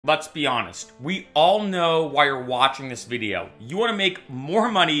Let's be honest, we all know why you're watching this video. You want to make more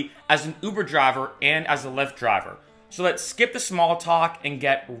money as an Uber driver and as a Lyft driver. So let's skip the small talk and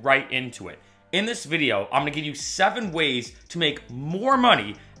get right into it. In this video, I'm going to give you 7 ways to make more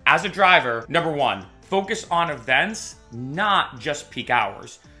money as a driver. Number 1, focus on events, not just peak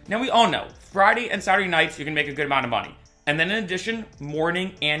hours. Now we all know, Friday and Saturday nights, you can make a good amount of money. And then in addition,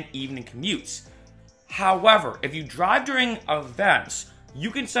 morning and evening commutes. However, if you drive during events, you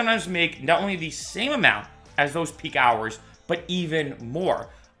can sometimes make not only the same amount as those peak hours, but even more.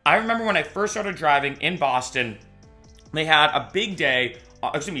 I remember when I first started driving in Boston, they had a big day,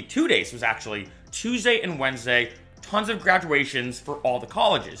 2 days, it was actually Tuesday and Wednesday, tons of graduations for all the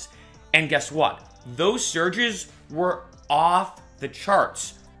colleges. And guess what? Those surges were off the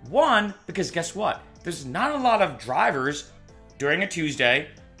charts. One, because guess what? There's not a lot of drivers during a Tuesday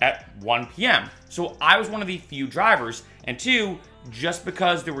at 1 p.m. So I was one of the few drivers. And 2, just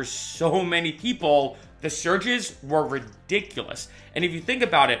because there were so many people, the surges were ridiculous. And if you think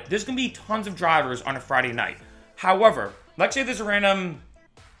about it, there's gonna be tons of drivers on a Friday night. However, let's say there's a random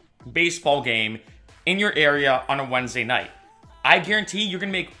baseball game in your area on a Wednesday night. I guarantee you're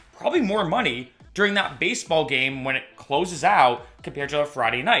gonna make probably more money during that baseball game when it closes out compared to a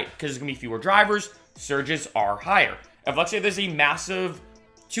Friday night, because there's gonna be fewer drivers, surges are higher. If let's say there's a massive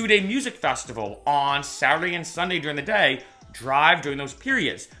 2-day music festival on Saturday and Sunday during the day, drive during those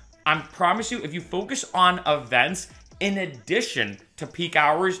periods. I promise you, if you focus on events in addition to peak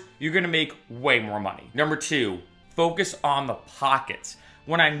hours, you're gonna make way more money. Number 2, focus on the pockets.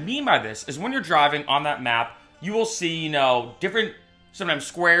 What I mean by this is when you're driving on that map, you will see, different, sometimes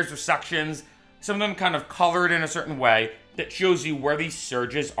squares or sections, some of them kind of colored in a certain way that shows you where these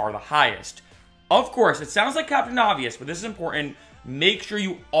surges are the highest. Of course, it sounds like Captain Obvious, but this is important. Make sure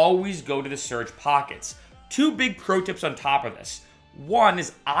you always go to the surge pockets. 2 big pro tips on top of this. One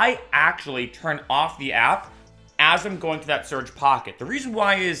is I actually turn off the app as I'm going to that surge pocket. The reason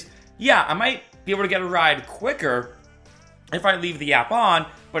why is, yeah, I might be able to get a ride quicker if I leave the app on,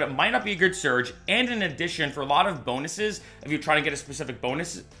 but it might not be a good surge. And in addition, for a lot of bonuses, if you're trying to get a specific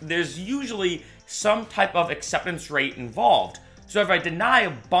bonus, there's usually some type of acceptance rate involved. So if I deny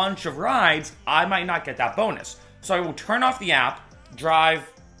a bunch of rides, I might not get that bonus. So I will turn off the app,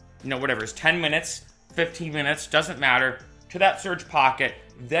 drive, whatever, it's 10 minutes, 15 minutes, doesn't matter, to that surge pocket.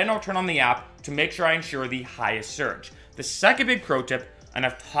 Then I'll turn on the app to make sure I ensure the highest surge. The second big pro tip, and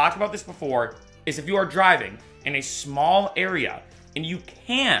I've talked about this before, is if you are driving in a small area and you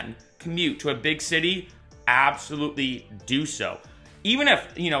can commute to a big city, absolutely do so. Even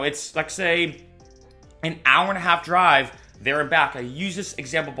if, it's like say an hour and a half drive there and back. I used this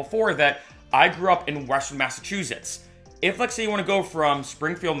example before that I grew up in Western Massachusetts. If, let's say, you want to go from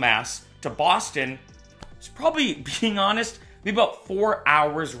Springfield, Mass to Boston, it's probably, being honest, maybe about 4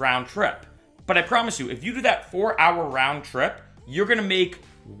 hours round trip. But I promise you, if you do that 4-hour round trip, you're going to make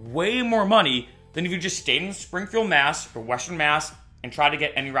way more money than if you just stayed in Springfield, Mass or Western Mass and tried to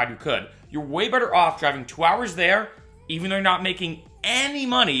get any ride you could. You're way better off driving 2 hours there, even though you're not making any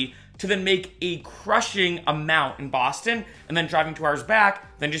money, to then make a crushing amount in Boston and then driving 2 hours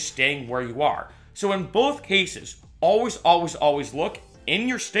back than just staying where you are. So in both cases, always, always, always look in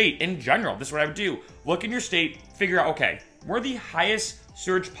your state in general. This is what I would do. Look in your state, figure out, okay, where are the highest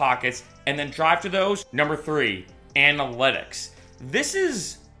surge pockets, and then drive to those. Number 3, analytics. This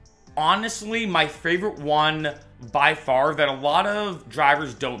is honestly my favorite one by far that a lot of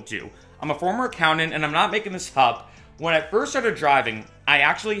drivers don't do. I'm a former accountant, and I'm not making this up. When I first started driving, I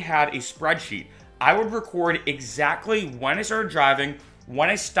actually had a spreadsheet. I would record exactly when I started driving, when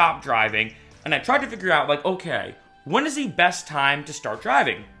I stopped driving, and I tried to figure out, okay, when is the best time to start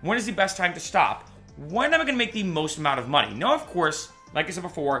driving? When is the best time to stop? When am I gonna make the most amount of money? Now, of course, like I said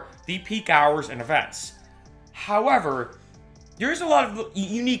before, the peak hours and events. However, there's a lot of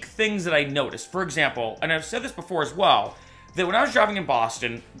unique things that I noticed. For example, and I've said this before as well, that when I was driving in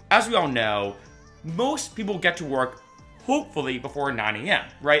Boston, as we all know, most people get to work hopefully before 9 a.m.,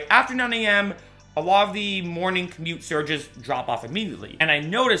 right? After 9 a.m., a lot of the morning commute surges drop off immediately. And I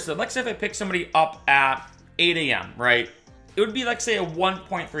noticed that, let's say if I pick somebody up at 8 a.m., right? It would be, like, say, a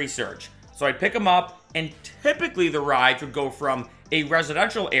 1.3 surge. So I'd pick them up, and typically the rides would go from a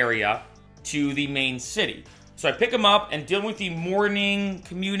residential area to the main city. So I pick them up, and dealing with the morning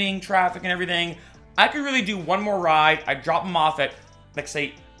commuting, traffic, and everything, I could really do one more ride. I'd drop them off at, like,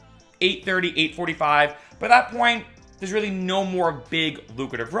 say, 8:30, 8:45. By that point, there's really no more big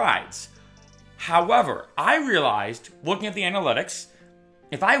lucrative rides. However, I realized, looking at the analytics,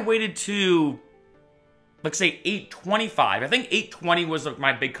 if I waited to, let's say 8:25, I think 8:20 was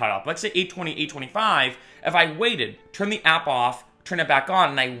my big cutoff. Let's say 8:20, 8:25, if I waited, turned the app off, turn it back on,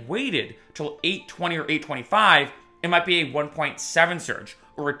 and I waited till 8:20 or 8:25, it might be a 1.7 surge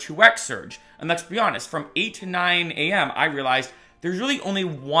or a 2x surge. And let's be honest, from 8 to 9 a.m., I realized there's really only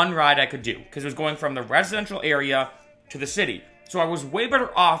one ride I could do because it was going from the residential area to the city. So I was way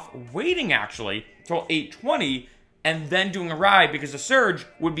better off waiting actually till 8:20 and then doing a ride, because the surge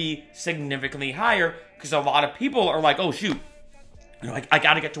would be significantly higher, because a lot of people are like, oh shoot, I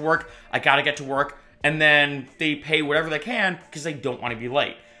gotta get to work, and then they pay whatever they can because they don't want to be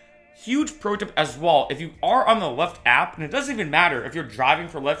late. Huge pro tip as well, if you are on the Lyft app, and it doesn't even matter if you're driving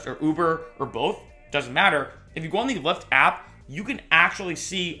for Lyft or Uber or both, doesn't matter. If you go on the Lyft app, you can actually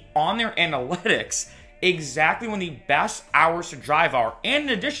see on their analytics exactly when the best hours to drive are. And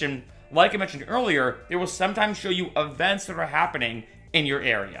in addition, like I mentioned earlier, they will sometimes show you events that are happening in your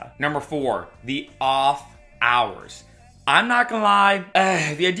area. Number 4, the off hours. I'm not gonna lie,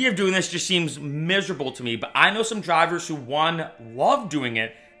 the idea of doing this just seems miserable to me, but I know some drivers who, 1, love doing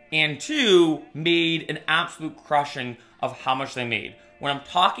it, and 2, made an absolute crushing of how much they made. When I'm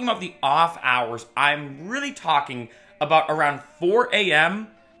talking about the off hours, I'm really talking about around 4 a.m.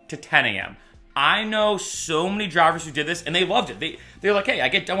 to 10 a.m. I know so many drivers who did this, and they loved it. They're like, hey, I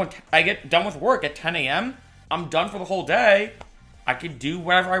get done with work at 10 a.m. I'm done for the whole day. I could do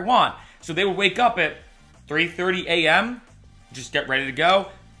whatever I want. So they would wake up at 3:30 a.m., just get ready to go,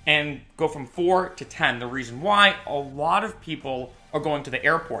 and go from 4 to 10. The reason why, a lot of people are going to the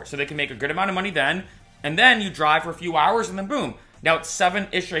airport, so they can make a good amount of money then, and then you drive for a few hours, and then boom. Now at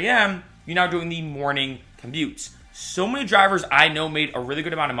 7-ish a.m., you're now doing the morning commutes. So many drivers I know made a really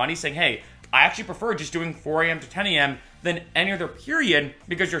good amount of money saying, hey, I actually prefer just doing 4 a.m. to 10 a.m. than any other period,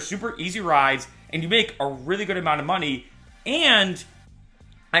 because you're super easy rides and you make a really good amount of money. And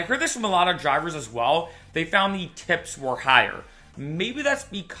I heard this from a lot of drivers as well. They found the tips were higher. Maybe that's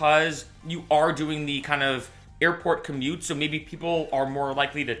because you are doing the kind of airport commute, so maybe people are more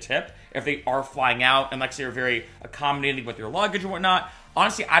likely to tip if they are flying out, and like say, are very accommodating with your luggage and whatnot.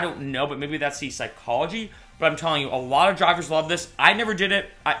 Honestly, I don't know, but maybe that's the psychology. But I'm telling you, a lot of drivers love this. I never did it.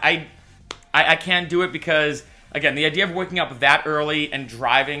 I can't do it because, again, the idea of waking up that early and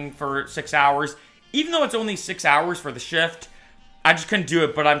driving for 6 hours, even though it's only 6 hours for the shift, I just couldn't do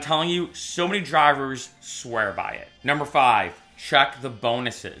it. But I'm telling you, so many drivers swear by it. Number 5, check the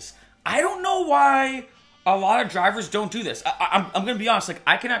bonuses. I don't know why a lot of drivers don't do this. I'm going to be honest. Like,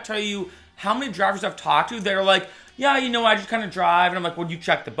 I cannot tell you how many drivers I've talked to that are like, yeah, you know, I just kind of drive. And I'm like, well, do you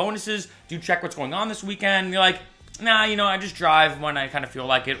check the bonuses? Do you check what's going on this weekend? And you're like, nah, you know, I just drive when I kind of feel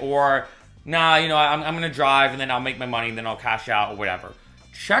like it. Or, nah, you know, I'm going to drive and then I'll make my money and then I'll cash out or whatever.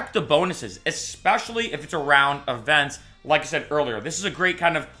 Check the bonuses, especially if it's around events. Like I said earlier, this is a great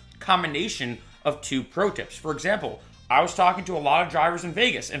kind of combination of 2 pro tips. For example, I was talking to a lot of drivers in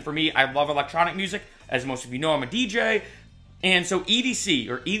Vegas, and for me, I love electronic music. As most of you know, I'm a DJ. And so EDC,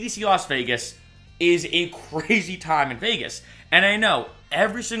 or EDC Las Vegas, is a crazy time in Vegas. And I know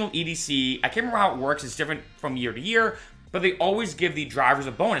every single EDC, I can't remember how it works, it's different from year to year, but they always give the drivers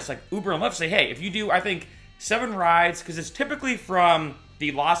a bonus. Like Uber and Lyft say, hey, if you do, I think, 7 rides, because it's typically from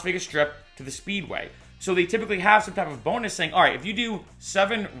the Las Vegas Strip to the Speedway. So they typically have some type of bonus saying, all right, if you do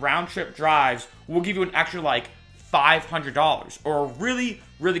 7 round-trip drives, we'll give you an extra, like, $500, or a really,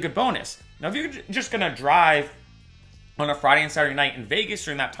 really good bonus. Now, if you're just going to drive on a Friday and Saturday night in Vegas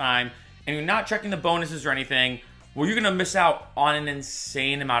during that time, and you're not checking the bonuses or anything, well, you're going to miss out on an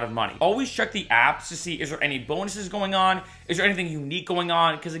insane amount of money. Always check the apps to see, is there any bonuses going on? Is there anything unique going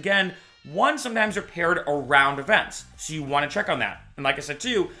on? Because again, 1, sometimes they're paired around events, so you want to check on that. And like I said,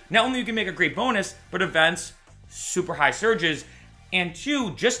 2, not only you can make a great bonus, but events, super high surges. And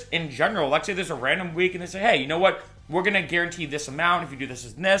 2, just in general, let's say there's a random week and they say, hey, you know what? We're going to guarantee this amount if you do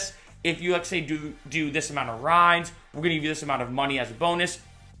this and this. If you, let's say, do this amount of rides, we're going to give you this amount of money as a bonus.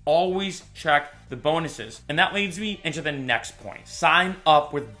 Always check the bonuses. And that leads me into the next point. Sign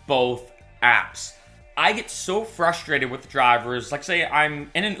up with both apps. I get so frustrated with drivers. Like, say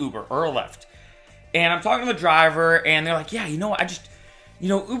I'm in an Uber or a Lyft, and I'm talking to the driver, and they're like, yeah, you know,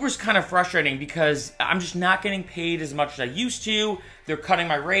 Uber's kind of frustrating because I'm just not getting paid as much as I used to. They're cutting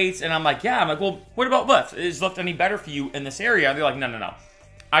my rates. And I'm like, well, what about Lyft? Is Lyft any better for you in this area? And they're like, no.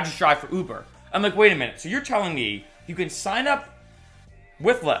 I just drive for Uber. I'm like, wait a minute. So you're telling me you can sign up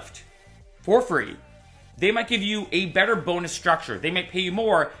with Lyft for free. They might give you a better bonus structure. They might pay you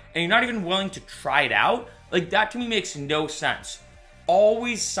more, and you're not even willing to try it out? Like, that to me makes no sense.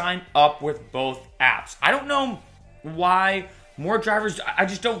 Always sign up with both apps. I don't know why more drivers, I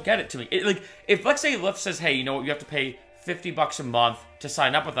just don't get it to me. Like, if let's say Lyft says, hey, you know what, you have to pay $50 a month to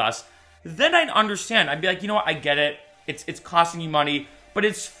sign up with us, then I'd understand. I'd be like, you know what, I get it. It's costing you money, but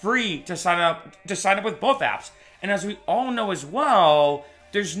it's free to sign up with both apps. And as we all know as well,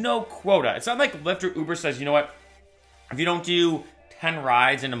 there's no quota. It's not like Lyft or Uber says, you know what, if you don't do 10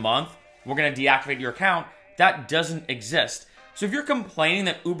 rides in a month, we're going to deactivate your account. That doesn't exist. So if you're complaining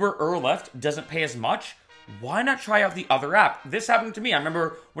that Uber or Lyft doesn't pay as much, why not try out the other app? This happened to me. I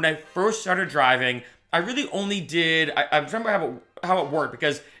remember when I first started driving, I really only did, I remember how it worked,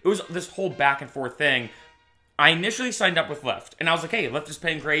 because it was this whole back and forth thing. I initially signed up with Lyft, and I was like, hey, Lyft is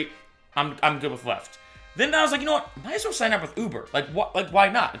paying great. I'm good with Lyft. Then I was like, you know what? Might as well sign up with Uber. Like, what? Like, why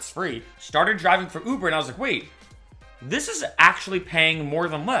not? It's free. Started driving for Uber, and I was like, wait, this is actually paying more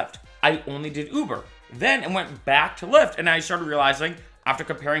than Lyft. I only did Uber. Then I went back to Lyft, and I started realizing, after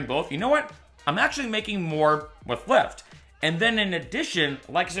comparing both, you know what? I'm actually making more with Lyft. And then in addition,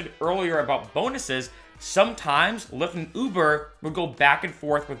 like I said earlier about bonuses, sometimes Lyft and Uber would go back and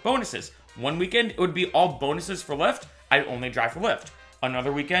forth with bonuses. One weekend, it would be all bonuses for Lyft. I'd only drive for Lyft.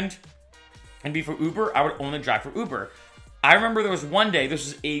 Another weekend, it'd be for Uber. I would only drive for Uber. I remember there was one day, this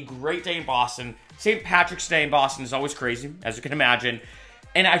was a great day in Boston. St. Patrick's Day in Boston is always crazy, as you can imagine.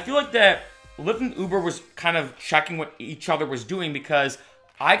 And I feel like that Lyft and Uber was kind of checking what each other was doing, because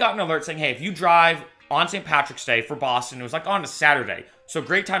I got an alert saying, hey, if you drive on St. Patrick's Day for Boston, it was like on a Saturday. So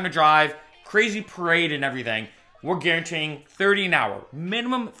great time to drive, crazy parade and everything. We're guaranteeing 30 an hour,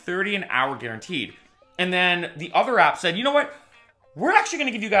 minimum 30 an hour guaranteed. And then the other app said, you know what? We're actually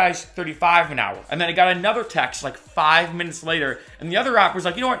going to give you guys 35 an hour. And then I got another text like 5 minutes later, and the other app was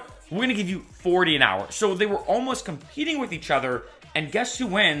like, you know what? We're going to give you 40 an hour. So they were almost competing with each other. And guess who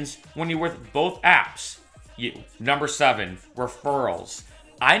wins when you're with both apps? You. Number 7, referrals.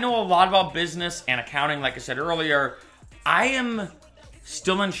 I know a lot about business and accounting, like I said earlier. I am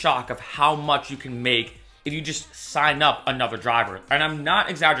still in shock of how much you can make if you just sign up another driver. And I'm not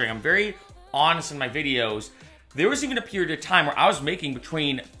exaggerating. I'm very honest in my videos. There was even a period of time where I was making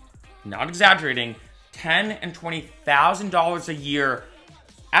between, not exaggerating, $10,000 and $20,000 a year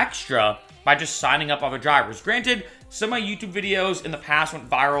extra by just signing up other drivers. Granted, some of my YouTube videos in the past went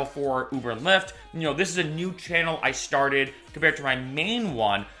viral for Uber and Lyft. You know, this is a new channel I started compared to my main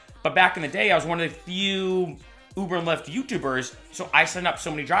one. But back in the day, I was one of the few Uber and Lyft YouTubers, so I signed up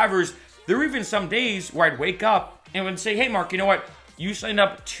so many drivers. There were even some days where I'd wake up and would say, hey, Mark, you know what? You signed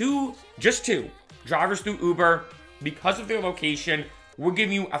up just two drivers through Uber because of their location. We're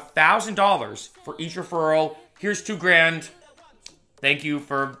giving you $1,000 for each referral. Here's $2,000. Thank you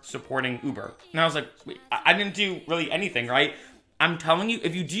for supporting Uber. And I was like, wait, I didn't do really anything, right? I'm telling you,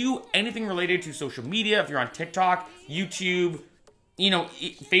 if you do anything related to social media, if you're on TikTok, YouTube, you know,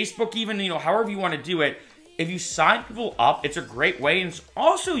 Facebook even, you know, however you want to do it, if you sign people up, it's a great way. And it's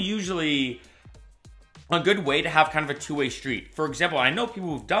also usually a good way to have kind of a two-way street. For example, I know people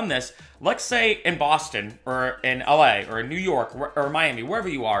who've done this. Let's say in Boston or in LA or in New York or Miami, wherever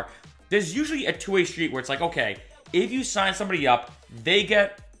you are, there's usually a two-way street where it's like, okay, if you sign somebody up, they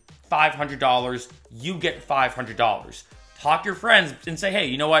get $500, you get $500. Talk to your friends and say, hey,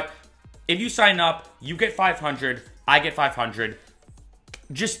 you know what? If you sign up, you get $500, I get $500.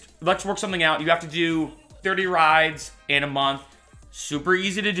 Just let's work something out. You have to do 30 rides in a month. Super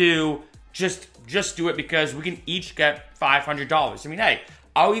easy to do. Just do it because we can each get $500. I mean, hey,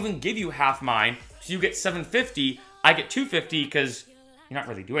 I'll even give you half mine, so you get $750, I get $250 because you're not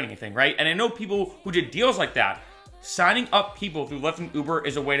really doing anything, right? And I know people who did deals like that. Signing up people through Lyft and Uber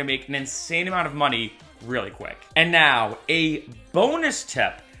is a way to make an insane amount of money really quick. And now, a bonus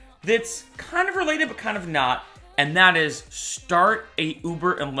tip that's kind of related but kind of not, and that is start a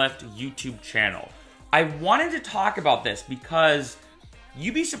Uber and Lyft YouTube channel. I wanted to talk about this because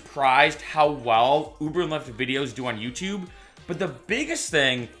you'd be surprised how well Uber and Lyft videos do on YouTube, but the biggest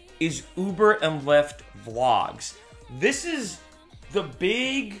thing is Uber and Lyft vlogs. This is the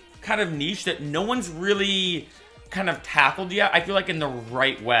big kind of niche that no one's really kind of tackled yet, I feel like, in the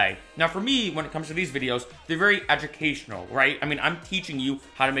right way. Now for me, when it comes to these videos, they're very educational, right? I mean, I'm teaching you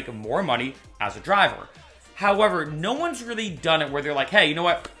how to make more money as a driver. However, no one's really done it where they're like, hey, you know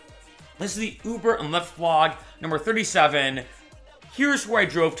what? This is the Uber and Lyft vlog number 37. Here's where I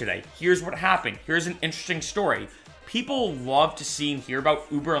drove today. Here's what happened. Here's an interesting story. People love to see and hear about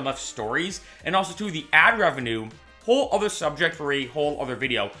Uber and Lyft stories, and also too, the ad revenue. Whole other subject for a whole other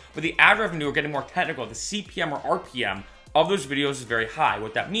video, but the ad revenue are getting more technical. The CPM or RPM of those videos is very high.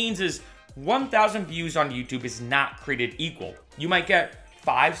 What that means is 1,000 views on YouTube is not created equal. You might get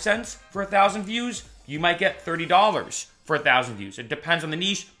 5 cents for 1,000 views. You might get $30 for 1,000 views. It depends on the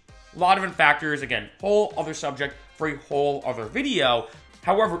niche. A lot of different factors. Again, whole other subject for a whole other video.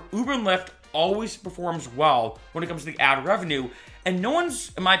 However, Uber and Lyft always performs well when it comes to the ad revenue. And no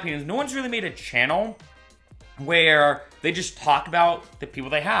one's, in my opinion, no one's really made a channel where they just talk about the people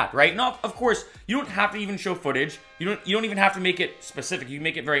they had, right? Now, of course, you don't have to even show footage. You don't even have to make it specific. You can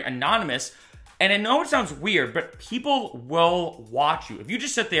make it very anonymous. And I know it sounds weird, but people will watch you. If you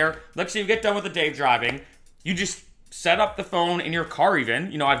just sit there, let's say you get done with the day driving, you just set up the phone in your car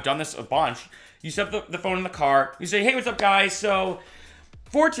even. You know, I've done this a bunch. You set up the phone in the car. You say, hey, what's up, guys? So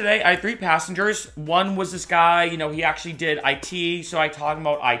for today, I had 3 passengers. One was this guy, you know, he actually did IT. So I talked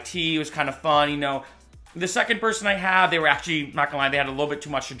about IT. It was kind of fun, you know. The second person I had, they were actually, not gonna lie, they had a little bit too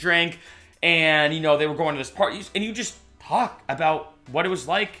much to drink. And, you know, they were going to this party. And you just talk about what it was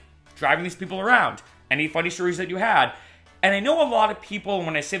like driving these people around. Any funny stories that you had. And I know a lot of people,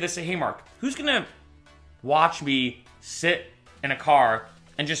 when I say this, say, hey, Mark, who's gonna watch me sit in a car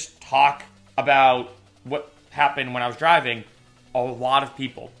and just talk about what happened when I was driving? A lot of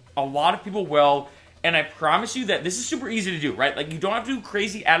people. A lot of people will. And I promise you that this is super easy to do, right? Like, you don't have to do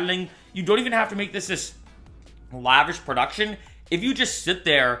crazy editing. You don't even have to make this lavish production. If you just sit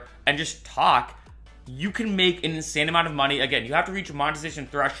there and just talk, you can make an insane amount of money. Again, you have to reach a monetization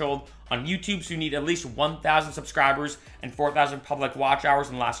threshold on YouTube, so you need at least 1,000 subscribers and 4,000 public watch hours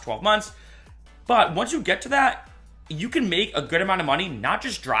in the last 12 months. But once you get to that, you can make a good amount of money, not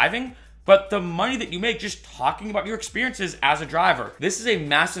just driving, but the money that you make just talking about your experiences as a driver. This is a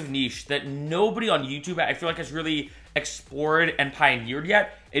massive niche that nobody on YouTube, I feel like, has really explored and pioneered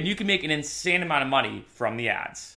yet, and you can make an insane amount of money from the ads.